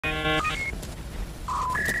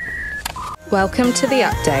Welcome to The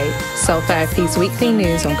Update, Seoul Therapy's weekly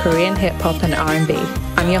news on Korean hip-hop and R&B.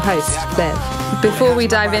 I'm your host, Liv. Before we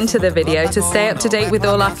dive into the video, to stay up to date with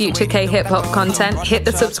all our future K-hip-hop content, hit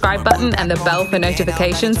the subscribe button and the bell for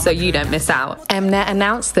notifications so you don't miss out. Mnet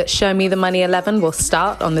announced that Show Me the Money 11 will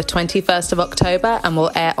start on the 21st of October and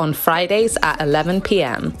will air on Fridays at 11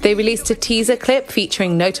 p.m. They released a teaser clip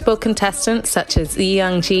featuring notable contestants such as Lee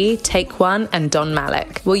Young-ji, Take One, and Don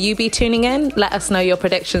Malik. Will you be tuning in? Let us know your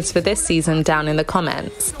predictions for this season down in the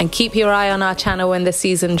comments. And keep your eye on our channel when the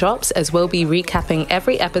season drops, as we'll be recapping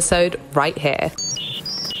every episode right here.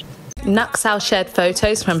 Nucksal shared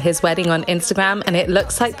photos from his wedding on Instagram, and it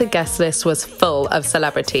looks like the guest list was full of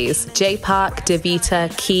celebrities. Jay Park,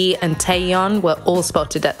 Davita, Key, and Taeyeon were all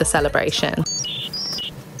spotted at the celebration.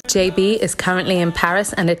 JB is currently in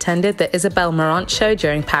Paris and attended the Isabelle Marant show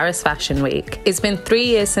during Paris Fashion Week. It's been 3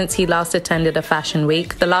 years since he last attended a fashion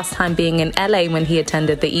week, the last time being in LA when he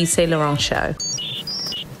attended the Yves Saint Laurent show.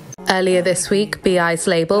 Earlier this week, B.I'S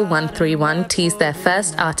label 131 teased their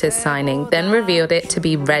first artist signing, then revealed it to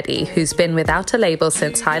be Reddy, who's been without a label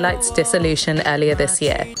since Highlight's dissolution earlier this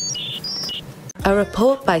year. A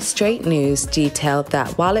report by Straight News detailed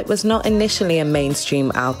that while it was not initially a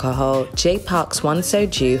mainstream alcohol, Jay Park's One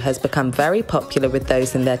Soju has become very popular with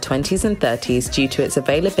those in their 20s and 30s due to its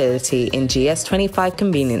availability in GS25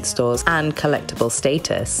 convenience stores and collectible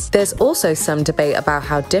status. There's also some debate about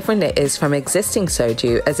how different it is from existing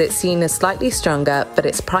Soju, as it's seen as slightly stronger, but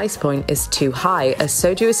its price point is too high, as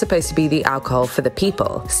Soju is supposed to be the alcohol for the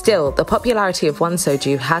people. Still, the popularity of One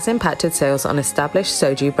Soju has impacted sales on established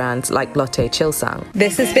Soju brands like Lotte Chilsung.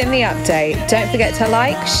 This has been The Update. Don't forget to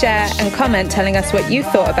like, share, and comment telling us what you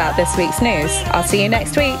thought about this week's news. I'll see you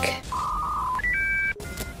next week.